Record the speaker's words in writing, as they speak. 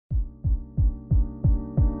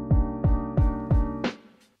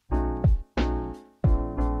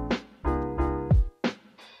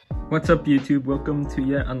What's up YouTube? Welcome to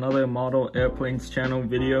yet another model airplanes channel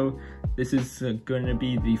video. This is going to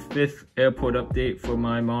be the 5th airport update for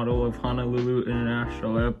my model of Honolulu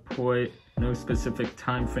International Airport. No specific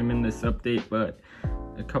time frame in this update, but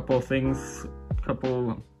a couple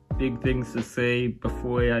big things to say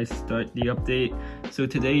before I start the update. So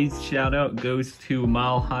today's shout out goes to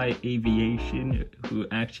Mile High Aviation, who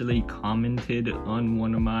actually commented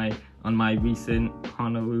on my recent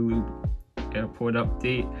Honolulu airport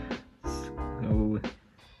update. So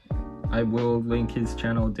I will link his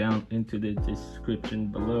channel down into the description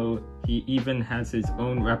below. He even has his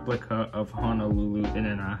own replica of Honolulu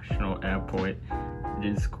International Airport. It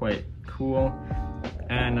is quite cool.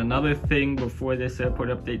 And another thing before this airport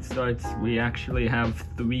update starts, we actually have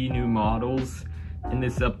 3 new models in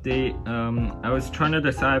this update. I was trying to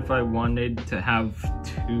decide if I wanted to have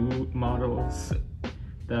 2 models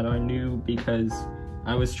that are new because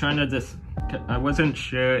I wasn't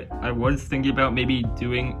sure. I was thinking about maybe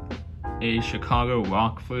doing a Chicago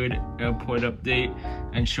Rockford airport update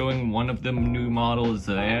and showing one of the new models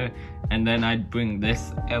there, and then I'd bring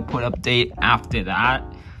this airport update after that,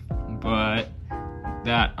 but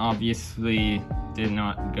that obviously did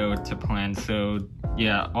not go to plan. So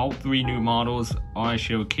yeah, all 3 new models are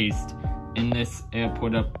showcased in this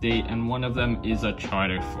airport update, and one of them is a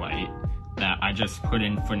charter flight that I just put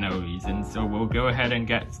in for no reason. So we'll go ahead and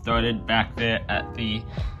get started back there at the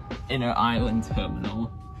Inner Island terminal.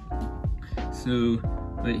 So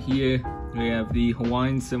right here we have the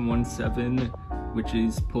Hawaiian 717, which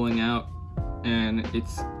is pulling out, and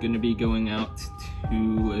it's going to be going out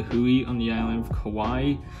to Hui on the island of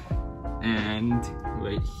Kauai. And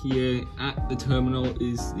right here at the terminal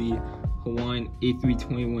is the Hawaiian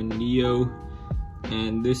A321neo,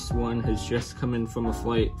 and this one has just come in from a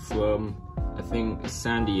flight from, I think,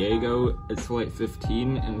 San Diego. It's flight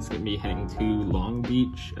 15, and it's going to be heading to Long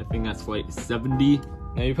Beach. I think that's flight 70.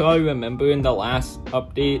 Now you probably remember in the last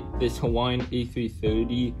update, this Hawaiian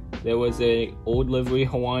A330, there was a old livery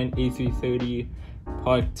Hawaiian A330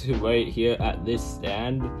 parked right here at this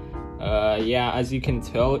stand. Yeah, as you can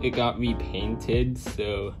tell, it got repainted.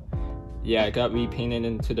 So yeah, it got repainted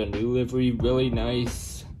into the new livery, really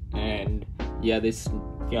nice. And yeah, this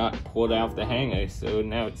got pulled out of the hangar, so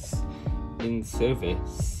now it's in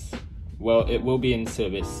service. Well, it will be in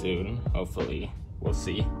service soon, hopefully. We'll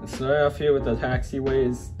see. Start off here with the taxiway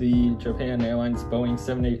is the Japan Airlines Boeing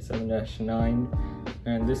 787-9,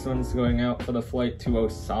 and this one's going out for the flight to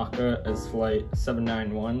Osaka as flight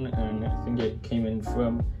 791, and I think it came in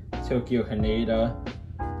from Tokyo Haneda,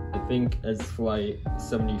 I think, as flight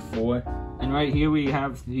 74. And right here we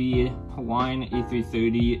have the Hawaiian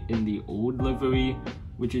A330 in the old livery,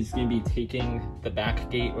 which is going to be taking the back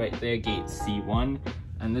gate right there, gate C1.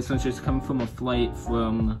 And this one's just come from a flight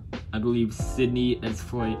from, I believe, Sydney as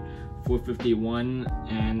flight 451,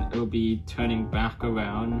 and it'll be turning back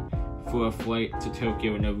around for a flight to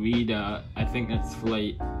Tokyo Narita. I think that's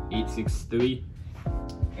flight 863.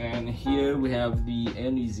 And here we have the Air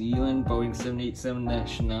New Zealand Boeing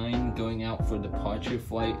 787-9 going out for departure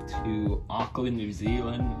flight to Auckland, New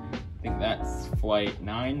Zealand. I think that's flight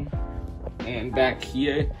 9. And back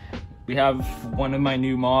here we have one of my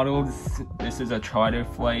new models. This is a charter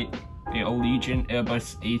flight, the Allegiant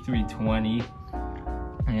Airbus A320.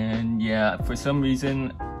 And yeah, for some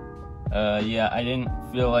reason, yeah, I didn't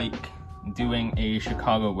feel like doing a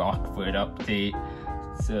Chicago Rockford update.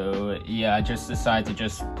 So yeah, I just decided to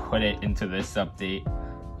just put it into this update,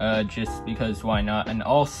 just because why not. And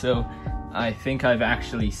also, I think I've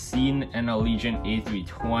actually seen an Allegiant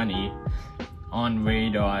A320 on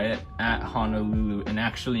radar at Honolulu and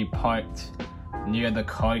actually parked near the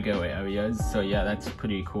cargo areas. So yeah, that's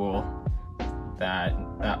pretty cool that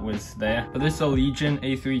that was there. But this Allegiant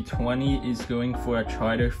A320 is going for a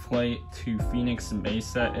charter flight to Phoenix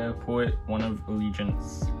Mesa Airport, one of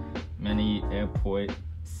Allegiant's many airports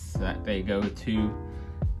that they go to.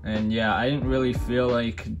 And yeah, I didn't really feel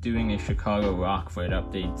like doing a Chicago Rockford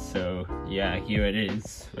update, so yeah, here it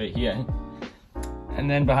is right here. And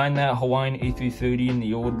then behind that, Hawaiian A330 in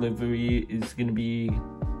the old livery is going to be,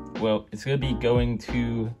 well, it's going to be going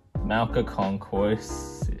to Mauka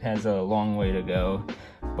Concourse. It has a long way to go,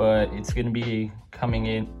 but it's going to be coming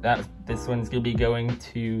in, this one's going to be going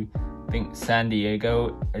to, I think, San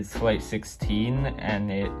Diego as flight 16,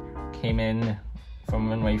 and it came in from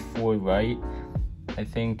runway 4 right, I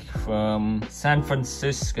think, from San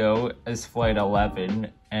Francisco as flight 11.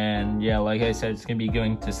 And yeah, like I said, it's gonna be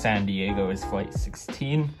going to San Diego as flight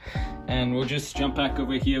 16. And we'll just jump back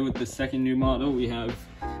over here with the second new model. We have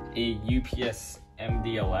a UPS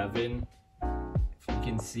MD-11, if you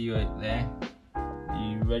can see right there,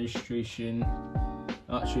 the registration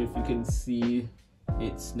Not sure if you can see,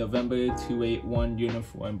 it's November 281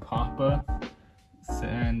 Uniform Papa.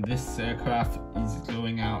 And this aircraft is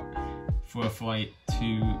going out for a flight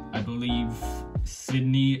to, I believe,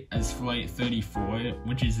 Sydney as flight 34,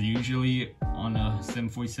 which is usually on a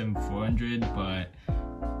 747-400, but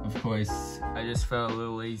of course I just felt a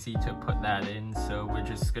little lazy to put that in, so we're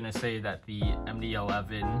just gonna say that the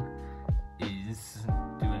MD-11 is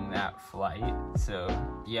doing that flight. So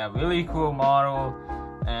yeah, really cool model,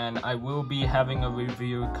 and I will be having a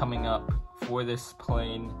review coming up for this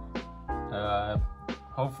plane,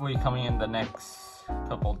 hopefully coming in the next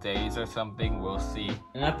couple days or something, we'll see.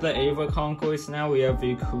 And at the AVA concourse now, we have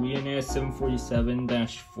the Korean Air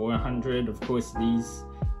 747-400. Of course, these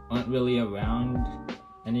aren't really around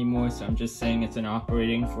anymore, so I'm just saying it's an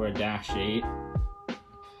operating for a Dash 8.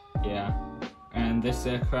 Yeah, and this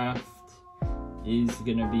aircraft is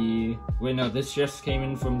gonna be, wait no, this just came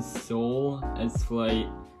in from Seoul as flight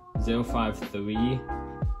 053,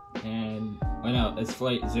 and wait no, it's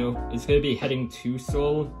flight 0, it's gonna be heading to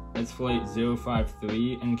Seoul as flight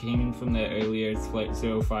 053 and came in from there earlier as flight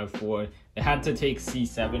 054. It had to take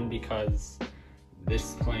C7 because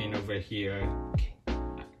this plane over here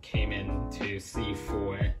came in to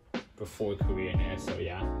C4 before Korean Air, so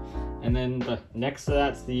yeah. And then next to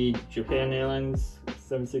that's the Japan Airlines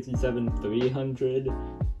 767-300,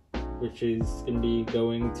 which is going to be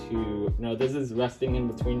going to, no, this is resting in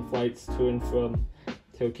between flights to and from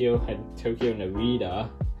Tokyo Narita.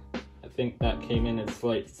 I think that came in as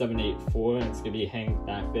flight 784, and it's going to be hanging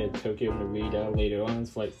back there at Tokyo Narita later on as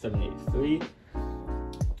flight 783.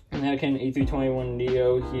 And then again,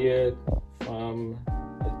 A321neo here from,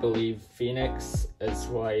 I believe, Phoenix as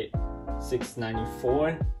flight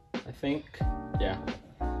 694, I think. Yeah.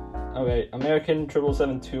 Alright, American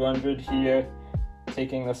 777-200 here,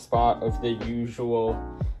 taking the spot of the usual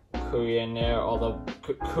Korean Air, although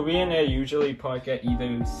Korean Air usually park at either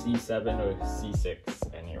C7 or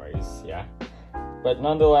C6 anyways, yeah. But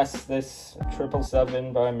nonetheless, this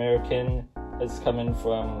 777 by American is coming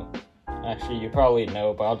from, actually you probably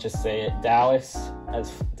know, but I'll just say it, Dallas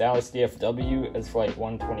DFW as flight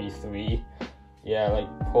 123. Yeah, like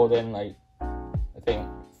pulled in like, I think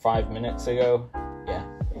 5 minutes ago, yeah.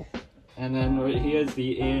 And then right here is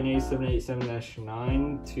the ANA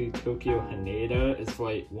 787-9 to Tokyo Haneda is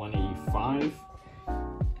flight 185.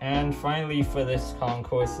 And finally for this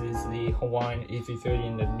concourse is the Hawaiian A330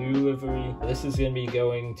 in the new livery. This is going to be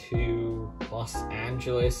going to Los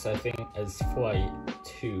Angeles, I think, as flight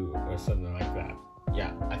 2 or something like that.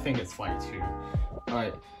 Yeah, I think it's flight 2.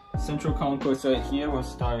 Alright, central concourse right here, we'll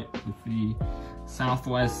start with the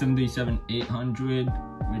Southwest 737-800,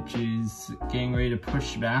 which is getting ready to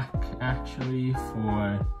push back actually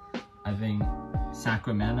for, I think,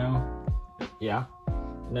 Sacramento. Yeah.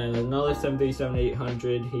 And then another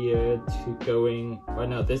 737-800 here to going, oh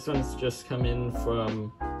no, this one's just come in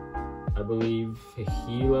from, I believe,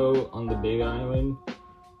 Hilo on the Big Island,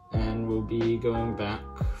 and we'll be going back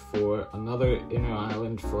for another inner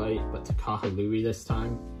island flight, but to Kahului this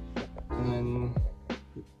time. And then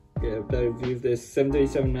get a better view of this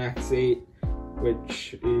 737 MAX 8,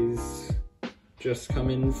 which is just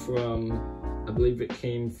coming from, I believe it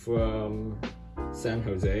came from San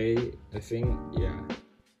Jose, I think, yeah,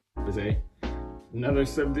 Jose. Another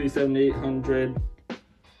 737-800.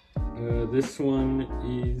 This one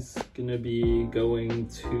is gonna be going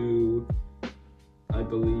to, I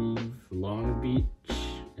believe, Long Beach,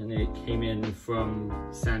 and it came in from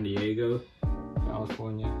San Diego,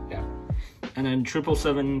 California, yeah. And then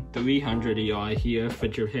 777-300ER here for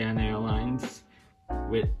Japan Airlines,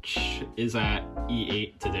 which is at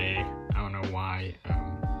E8 today. I don't know why.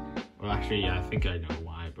 Well, actually, yeah, I think I know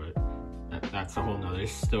why, but that's a whole nother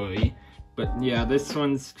story. But yeah, this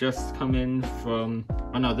one's just come in from,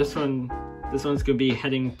 oh no, this one's gonna be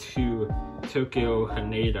heading to Tokyo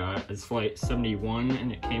Haneda as flight 71,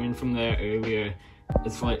 and it came in from there earlier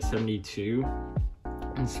as flight 72.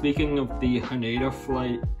 And speaking of the Haneda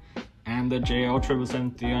flight and the JL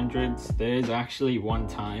 777-300s, there is actually one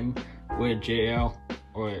time where JL,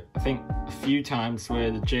 or I think a few times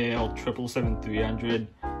where the JL 777-300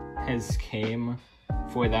 has came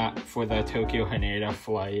for the Tokyo Haneda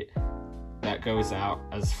flight that goes out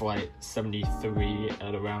as flight 73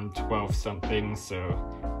 at around 12 something, so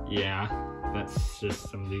yeah, that's just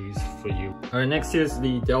some news for you. Alright, next is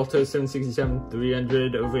the Delta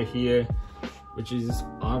 767-300 over here, which is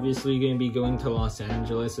obviously going to be going to Los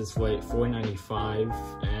Angeles as flight 495,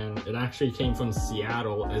 and it actually came from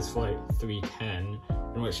Seattle as flight 310,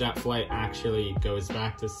 in which that flight actually goes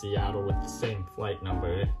back to Seattle with the same flight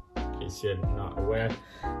number. case you're not aware.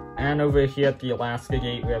 And over here at the Alaska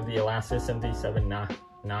gate, we have the Alaska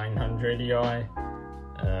 77-900 EI.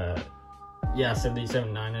 Yeah,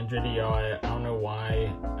 77-900 EI. I don't know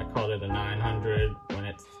why I called it a 900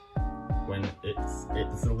 when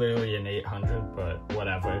it's literally an 800, but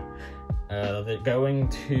whatever. They're going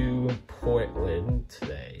to Portland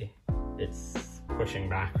today. It's pushing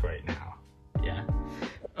back right now. Yeah.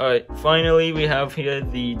 Alright, finally we have here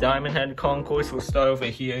the Diamond Head concourse. We'll start over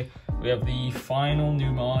here. We have the final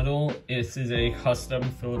new model. This is a custom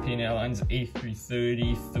Philippine Airlines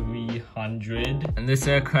A330-300. And this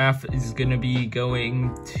aircraft is gonna be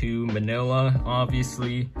going to Manila,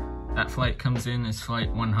 obviously. That flight comes in as flight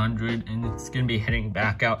 100, and it's gonna be heading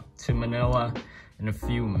back out to Manila in a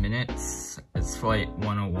few minutes as flight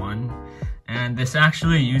 101. And this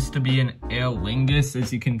actually used to be an Aer Lingus,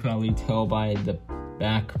 as you can probably tell by the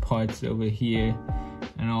back parts over here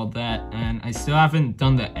and all that. And I still haven't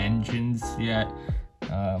done the engines yet,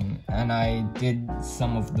 and I did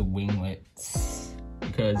some of the winglets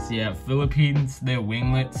because yeah, Philippines, their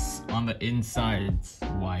winglets on the inside it's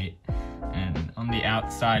white and on the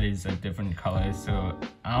outside is a different color. So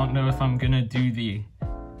I don't know if I'm gonna do the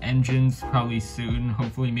engines probably soon.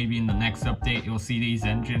 Hopefully maybe in the next update you'll see these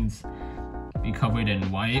engines be covered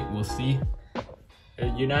in white. We'll see.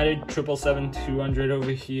 United 777-200 over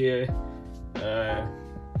here.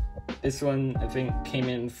 This one I think came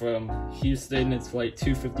in from Houston. It's flight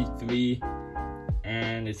 253,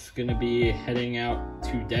 and it's gonna be heading out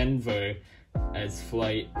to Denver as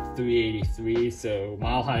flight 383. So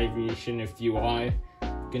Mile High Aviation, if you are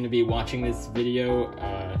gonna be watching this video,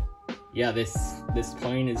 yeah, this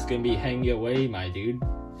plane is gonna be heading your way, my dude.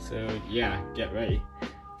 So yeah, get ready.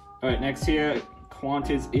 Alright, next here,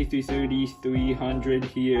 Qantas A330-300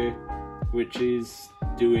 here, which is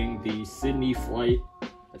doing the Sydney flight.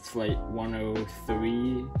 That's flight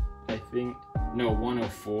 103, I think. No,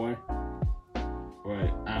 104. Or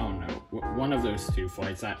I don't know. One of those two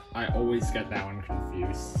flights. I always get that one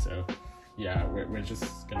confused. So yeah, we're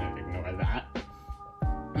just gonna ignore that.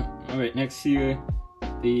 Alright, next here,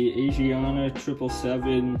 the Asiana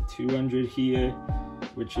 777-200 here,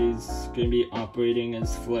 which is going to be operating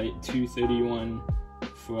as flight 231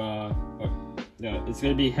 it's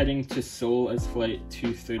going to be heading to Seoul as flight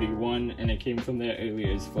 231, and it came from there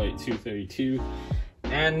earlier as flight 232.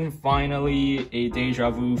 And finally, a deja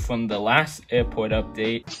vu from the last airport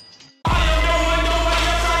update.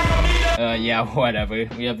 Yeah, whatever.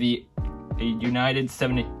 We have a United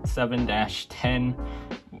 77-10,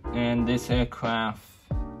 and this aircraft,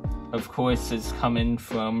 of course, is coming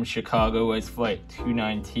from Chicago as flight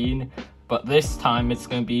 219, but this time it's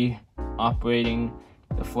going to be operating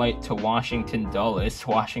the flight to Washington Dulles,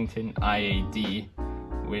 Washington IAD,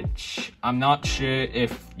 which I'm not sure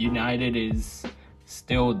if United is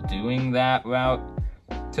still doing that route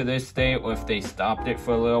to this day or if they stopped it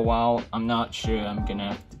for a little while. I'm not sure. I'm going to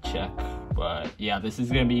have to check. But yeah, this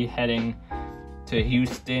is going to be heading to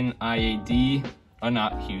Houston IAD, or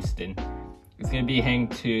not Houston. It's going to be heading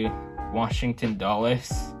to Washington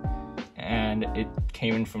Dulles, and it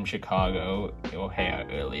came in from Chicago O'Hare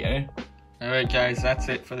earlier. Alright guys, that's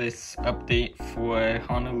it for this update for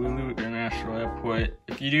Honolulu International Airport.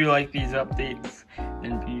 If you do like these updates,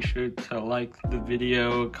 then be sure to like the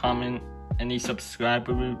video, comment any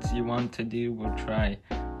subscriber routes you want to do. We'll try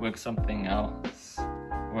work something else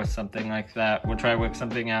or something like that. We'll try work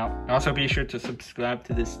something out. Also be sure to subscribe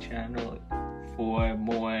to this channel for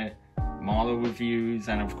more model reviews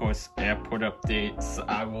and of course airport updates.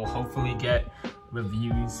 I will hopefully get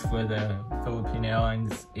reviews for the Philippine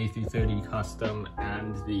Airlines A330 Custom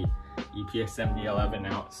and the EPS MD-11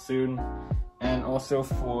 out soon. And also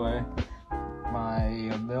for my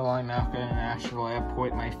Little Malacca International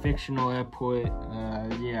Airport, my fictional airport,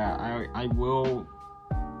 yeah, I will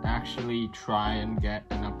actually try and get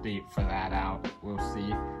an update for that out. We'll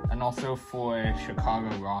see. And also for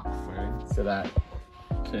Chicago Rockford, so that,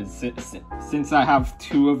 because since I have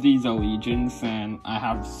two of these Allegiants and I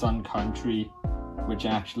have Sun Country, which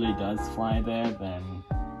actually does fly there, then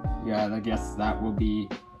yeah, I guess that will be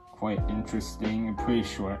quite interesting. A pretty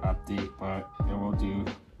short update, but it will do.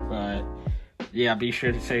 But yeah, be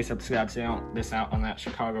sure to subscribe to this out on that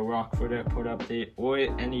Chicago Rockford airport update or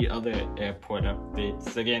any other airport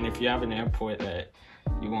updates. Again, if you have an airport that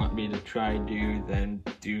you want me to try do, then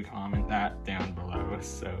do comment that down below.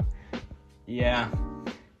 So yeah,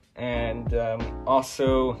 and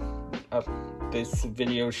also this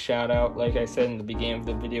video shout out, like I said in the beginning of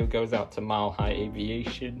the video, goes out to Mile High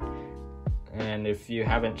Aviation. And if you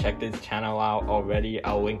haven't checked his channel out already,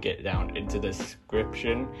 I'll link it down into the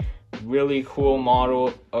description. Really cool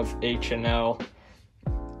model of HNL.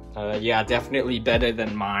 Yeah, definitely better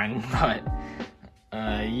than mine, but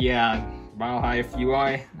yeah, Mile High, if you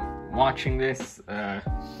are watching this,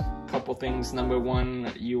 couple things. Number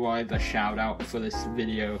one, you are the shout out for this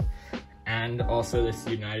video, and also this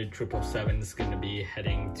United 777 is going to be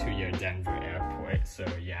heading to your Denver airport, so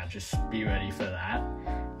yeah, just be ready for that.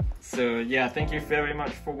 So yeah, thank you very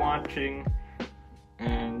much for watching,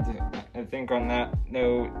 and I think on that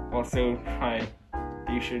note, also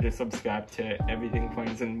be sure to subscribe to Everything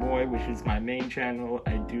Planes and More, which is my main channel.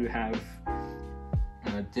 I do have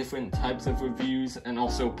different types of reviews and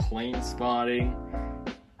also plane spotting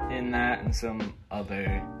in that, and some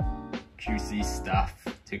other juicy stuff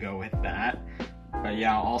to go with that. But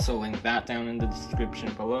yeah, I'll also link that down in the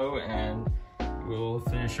description below, and we'll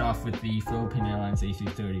finish off with the Philippine Airlines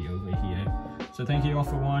A330 over here. So thank you all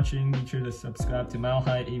for watching. Be sure to subscribe to Mile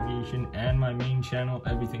High Aviation and my main channel,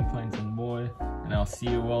 Everything Planes and More, and I'll see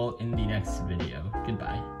you all in the next video.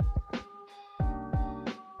 Goodbye.